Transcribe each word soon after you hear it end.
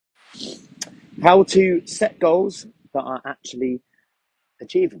How to set goals that are actually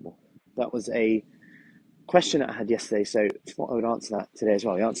achievable. That was a question that I had yesterday, so I thought I would answer that today as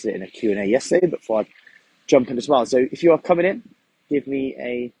well. I answered it in a Q&A yesterday, but before I jump in as well. So if you are coming in, give me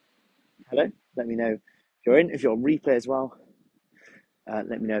a hello. Let me know if you're in. If you're on replay as well,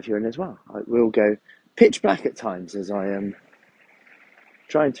 let me know if you're in as well. I will go pitch black at times as I am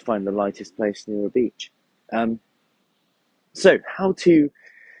trying to find the lightest place near a beach. So how to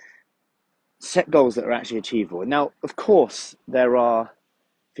set goals that are actually achievable. Now, of course, there are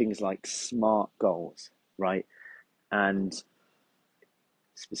things like SMART goals, right? And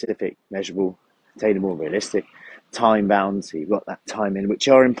specific, measurable, attainable, realistic, time bound. So you've got that time in, which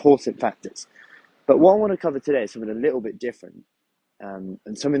are important factors. But what I want to cover today is something a little bit different, and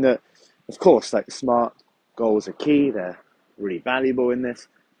something that, of course, like SMART goals are key. They're really valuable in this.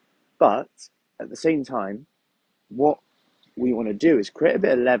 But at the same time, what we want to do is create a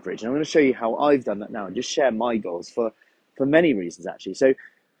bit of leverage. And I'm going to show you how I've done that now and just share my goals for many reasons, actually. So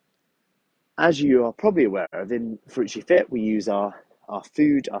as you are probably aware of, in Fruitsy Fit, we use our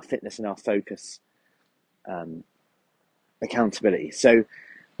food, our fitness, and our focus accountability. So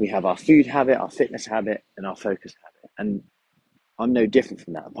we have our food habit, our fitness habit, and our focus habit. And I'm no different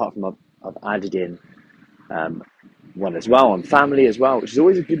from that, apart from I've added in one as well on family as well, which is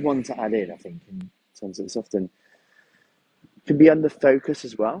always a good one to add in, I think, in terms of it's often can be under focus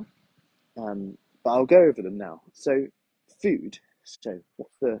as well. But I'll go over them now. So food. So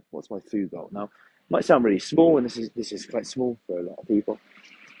what's my food goal? Now, it might sound really small, and this is quite small for a lot of people.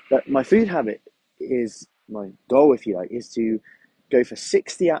 But my food habit is my goal, if you like, is to go for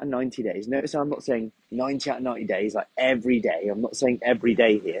 60 out of 90 days. Notice I'm not saying 90 out of 90 days, like every day. I'm not saying every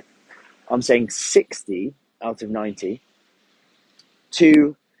day here. I'm saying 60 out of 90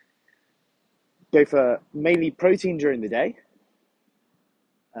 to go for mainly protein during the day,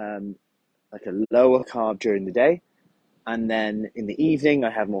 like a lower carb during the day. And then in the evening,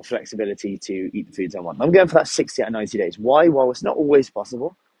 I have more flexibility to eat the foods I want. I'm going for that 60 out of 90 days. Why? Well, it's not always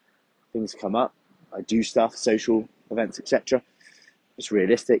possible. Things come up. I do stuff, social events, etc. It's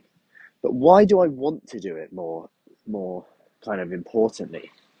realistic. But why do I want to do it more kind of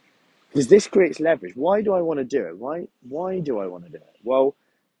importantly? Because this creates leverage. Why do I want to do it? Why do I want to do it? Well,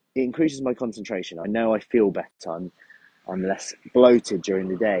 it increases my concentration. I know I feel better. I'm less bloated during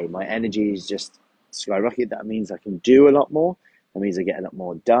the day. My energy is just skyrocket. That means I can do a lot more. That means I get a lot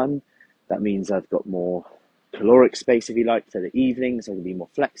more done. That means I've got more caloric space, if you like, for the evenings. I can be more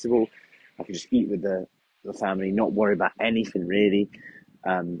flexible. I can just eat with the family, not worry about anything really.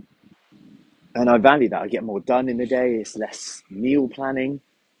 And I value that. I get more done in the day. It's less meal planning.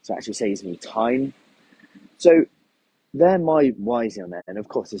 So it actually saves me time. So they're my whys on that. And of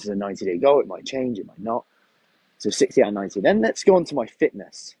course, this is a 90-day goal. It might change. It might not. So 60 out of 90. Then let's go on to my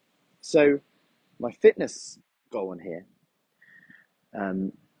fitness. So my fitness goal on here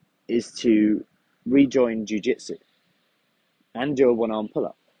is to rejoin jiu-jitsu and do a one-arm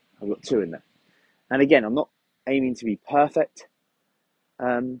pull-up. I've got two in there. And again, I'm not aiming to be perfect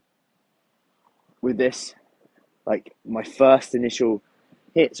with this, like my first initial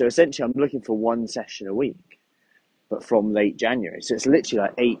hit. So essentially, I'm looking for one session a week, but from late January. So it's literally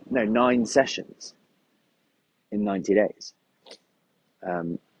like 9 sessions in 90 days.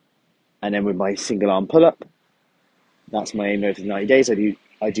 And then with my single arm pull-up, that's my aim over the 90 days.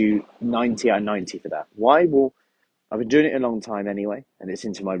 I do 90 out of 90 for that. Why? Well, I've been doing it a long time anyway, and it's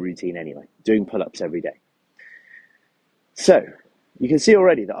into my routine anyway, doing pull-ups every day. So you can see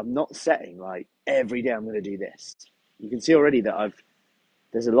already that I'm not setting like every day I'm going to do this. You can see already that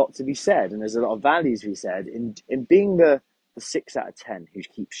there's a lot to be said, and there's a lot of values to be said in being the 6 out of 10 who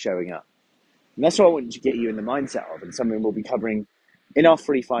keeps showing up. And that's what I want to get you in the mindset of, and something we'll be covering in our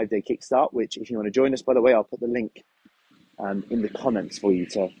free 5-day kickstart, which if you want to join us, by the way, I'll put the link in the comments for you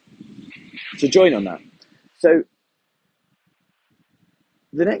to join on that. So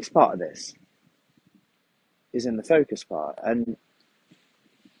the next part of this is in the focus part. And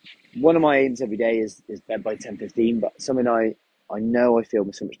one of my aims every day is bed by 10:15, but something I know I feel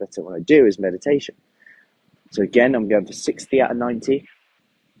so much better when I do is meditation. So again, I'm going for 60 out of 90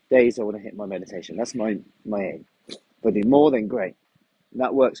 days I want to hit my meditation. That's my aim. If I do more, then great. And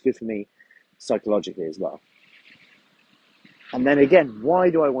that works good for me psychologically as well. And then again, why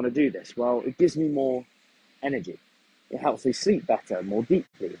do I want to do this? Well, it gives me more energy. It helps me sleep better, more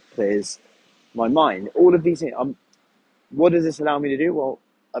deeply, clears my mind. All of these things. What does this allow me to do? Well,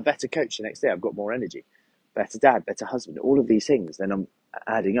 a better coach the next day. I've got more energy. Better dad, better husband. All of these things. Then I'm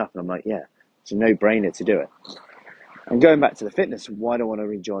adding up and I'm like, yeah, it's a no-brainer to do it. And going back to the fitness, why do I want to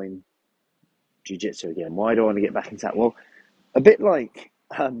rejoin jiu-jitsu again? Why do I want to get back into that? Well, a bit like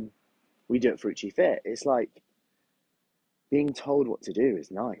we do at Fruity Fit. It's like being told what to do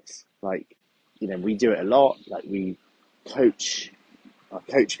is nice. Like, we do it a lot. Like we coach, I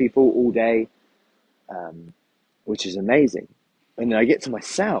coach people all day, which is amazing. And then I get to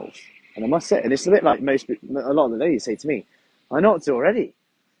myself, and I must say, and it's a bit like a lot of the ladies say to me, "I know what to do already,"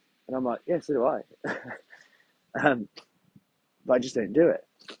 and I'm like, "Yeah, so do I," but I just don't do it.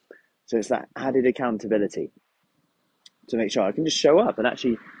 So it's that added accountability to make sure I can just show up and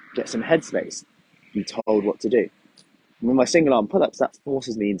actually get some headspace, be told what to do. And with my single arm pull-ups, that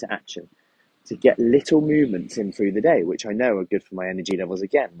forces me into action to get little movements in through the day, which I know are good for my energy levels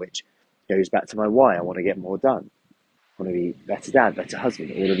again, which goes back to my why. I want to get more done. I want to be a better dad, better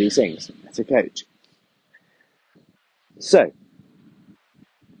husband, all of these things, better coach. So,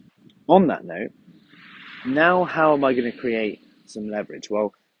 on that note, now how am I going to create some leverage?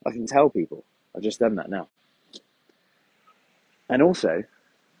 Well, I can tell people. I've just done that now. And also,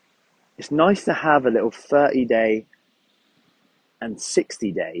 it's nice to have a little 30-day and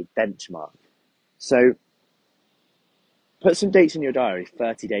 60-day benchmark. So, put some dates in your diary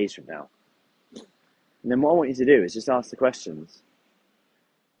 30 days from now. And then what I want you to do is just ask the questions.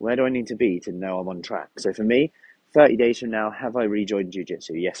 Where do I need to be to know I'm on track? So for me, 30 days from now, have I rejoined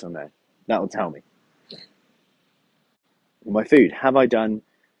jiu-jitsu? Yes or no? That will tell me. My food, have I done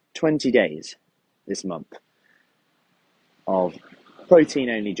 20 days this month of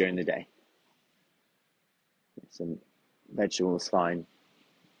protein only during the day? Some vegetables, fine.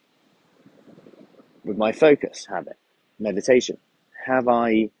 With my focus habit, meditation, have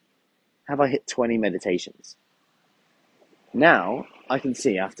I hit 20 meditations? Now I can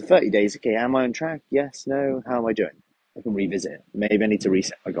see after 30 days, okay, am I on track? Yes, no, how am I doing? I can revisit it. Maybe I need to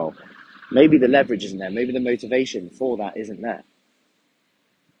reset my goal. Maybe the leverage isn't there. Maybe the motivation for that isn't there.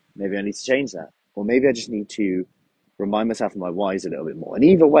 Maybe I need to change that. Or maybe I just need to remind myself of my whys a little bit more. And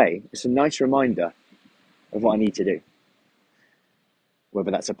either way, it's a nice reminder of what I need to do.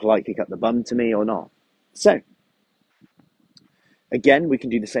 Whether that's a polite kick up the bum to me or not. So, again, we can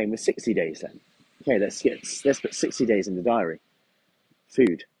do the same with 60 days then. Okay, let's put 60 days in the diary.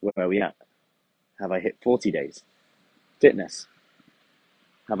 Food, where are we at? Have I hit 40 days? Fitness.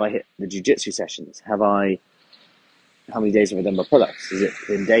 Have I hit the jiu-jitsu sessions? How many days have I done my pull-ups? Is it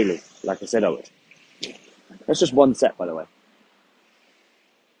been daily, like I said I would? That's just one set, by the way.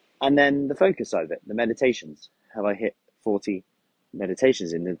 And then the focus side of it, the meditations. Have I hit 40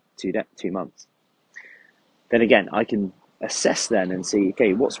 meditations in the 2 months? Then again, I can assess then and see,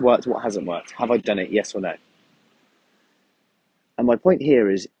 okay, what's worked, what hasn't worked? Have I done it, yes or no? And my point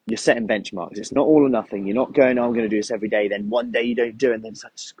here is you're setting benchmarks. It's not all or nothing. You're not going, oh, I'm going to do this every day. Then one day you don't do it and then it's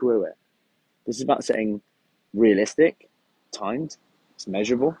like, screw it. This is about setting realistic, timed, it's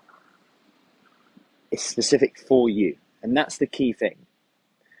measurable. It's specific for you. And that's the key thing.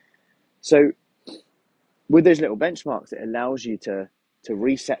 So with those little benchmarks, it allows you to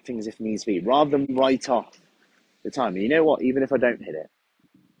reset things if needs be, rather than write off the time. And you know what? Even if I don't hit it,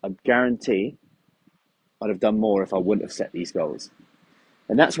 I guarantee I'd have done more if I wouldn't have set these goals.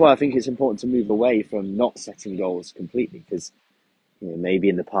 And that's why I think it's important to move away from not setting goals completely, because maybe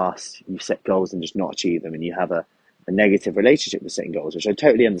in the past you've set goals and just not achieved them, and you have a negative relationship with setting goals, which I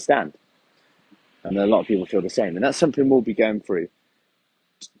totally understand. And a lot of people feel the same. And that's something we'll be going through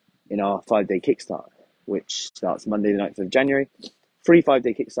in our 5-day kickstart, which starts Monday the 9th of January. Free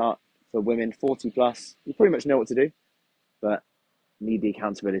 5-day kickstart for women 40 plus. You pretty much know what to do, but need the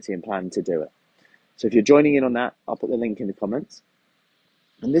accountability and plan to do it. So if you're joining in on that, I'll put the link in the comments.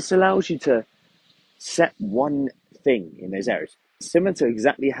 And this allows you to set one thing in those areas, similar to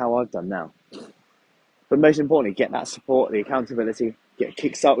exactly how I've done now. But most importantly, get that support, the accountability, get a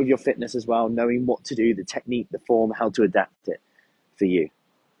kickstart with your fitness as well, knowing what to do, the technique, the form, how to adapt it for you.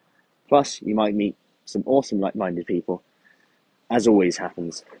 Plus, you might meet some awesome like-minded people, as always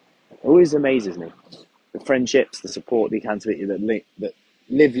happens. It always amazes me. The friendships, the support, the accountability that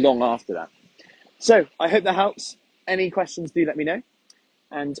live long after that. So, I hope that helps. Any questions, do let me know.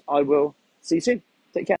 And I will see you soon. Take care.